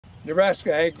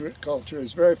Nebraska agriculture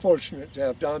is very fortunate to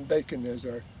have Don Bacon as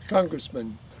our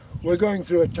congressman. We're going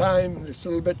through a time that's a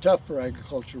little bit tough for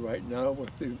agriculture right now with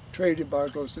the trade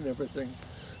embargoes and everything,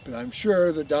 but I'm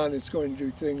sure that Don is going to do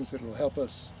things that will help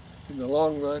us in the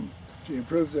long run to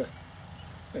improve the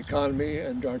economy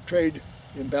and our trade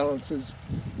imbalances.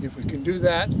 If we can do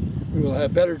that, we will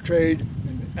have better trade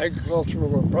and agriculture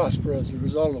will prosper as a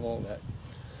result of all that.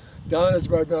 Don has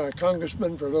been our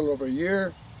congressman for a little over a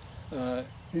year.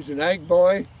 He's an ag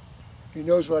boy. He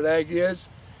knows what ag is.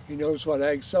 He knows what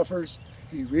ag suffers.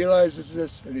 He realizes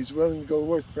this and he's willing to go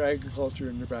work for agriculture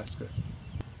in Nebraska.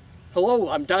 Hello,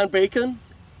 I'm Don Bacon.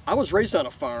 I was raised on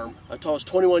a farm until I was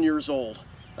 21 years old.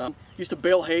 Used to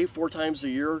bale hay 4 times a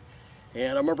year,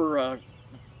 and I remember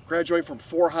graduating from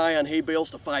 4 high on hay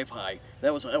bales to 5 high.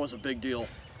 That was a big deal.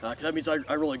 That means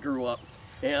I really grew up.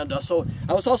 And so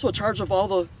I was also in charge of all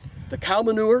the cow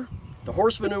manure, the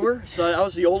horse manure. So I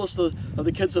was the oldest of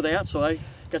the kids of that, so I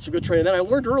got some good training. Then I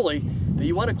learned early that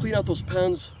you want to clean out those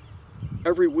pens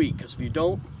every week, because if you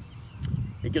don't,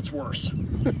 it gets worse.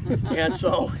 And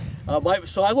so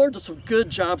I learned some good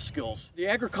job skills. The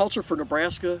agriculture for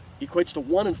Nebraska equates to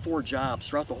 1 in 4 jobs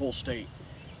throughout the whole state.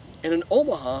 And in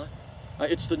Omaha,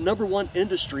 it's the #1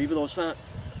 industry, even though it's not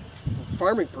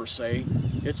farming per se.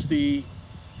 It's the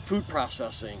food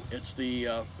processing, it's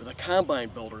the combine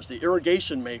builders, the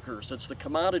irrigation makers, it's the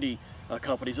commodity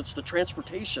companies, it's the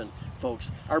transportation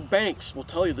folks. Our banks will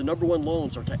tell you the #1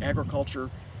 loans are to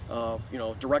agriculture,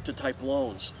 directed type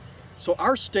loans. So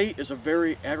our state is a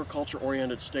very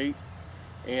agriculture-oriented state,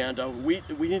 and we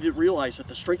need to realize that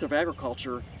the strength of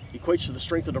agriculture equates to the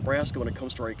strength of Nebraska when it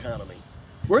comes to our economy.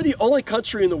 We're the only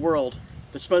country in the world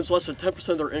that spends less than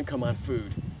 10% of their income on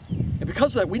food. And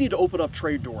because of that, we need to open up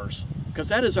trade doors, because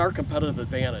that is our competitive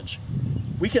advantage.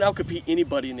 We can outcompete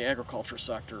anybody in the agriculture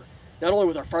sector, not only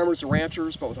with our farmers and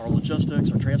ranchers, but with our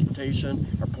logistics, our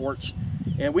transportation, our ports.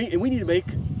 And we need to make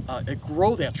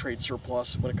grow that trade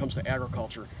surplus when it comes to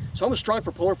agriculture. So I'm a strong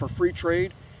proponent for free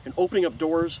trade and opening up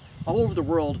doors all over the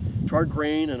world to our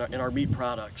grain and our meat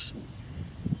products.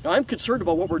 Now I'm concerned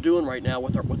about what we're doing right now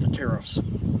with the tariffs,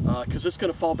 because it's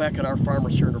going to fall back on our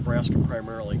farmers here in Nebraska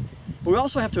primarily. But we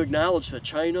also have to acknowledge that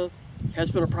China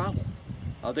has been a problem.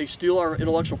 They steal our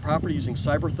intellectual property using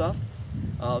cyber theft.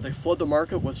 They flood the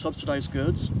market with subsidized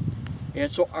goods.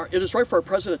 And so it is right for our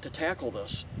president to tackle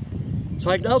this. So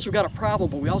I acknowledge we've got a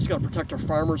problem, but we also got to protect our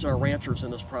farmers and our ranchers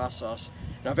in this process.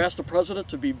 And I've asked the president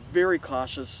to be very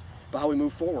cautious about how we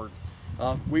move forward.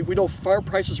 We know farm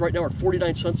prices right now are at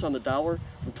 49 cents on the dollar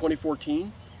from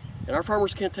 2014, and our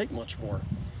farmers can't take much more.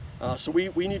 So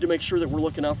we need to make sure that we're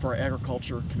looking out for our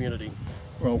agriculture community.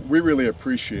 Well, we really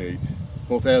appreciate,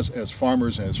 both as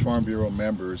farmers and as Farm Bureau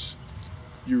members,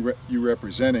 you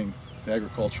representing the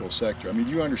agricultural sector. I mean,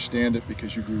 you understand it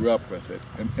because you grew up with it,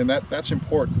 and that's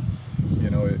important. You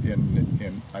know,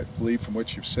 and I believe from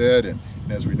what you've said, and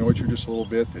as we know you just a little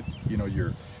bit, that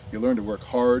you learn to work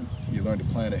hard, you learn to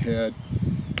plan ahead,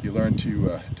 you learn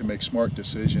to make smart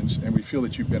decisions, and we feel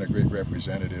that you've been a great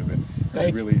representative, and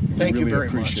we really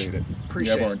appreciate it.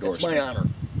 Appreciate it. It's my honor.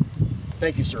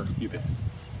 Thank you, sir. You bet.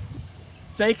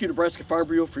 Thank you, Nebraska Farm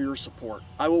Bureau, for your support.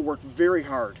 I will work very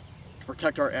hard to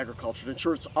protect our agriculture to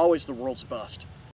ensure it's always the world's best.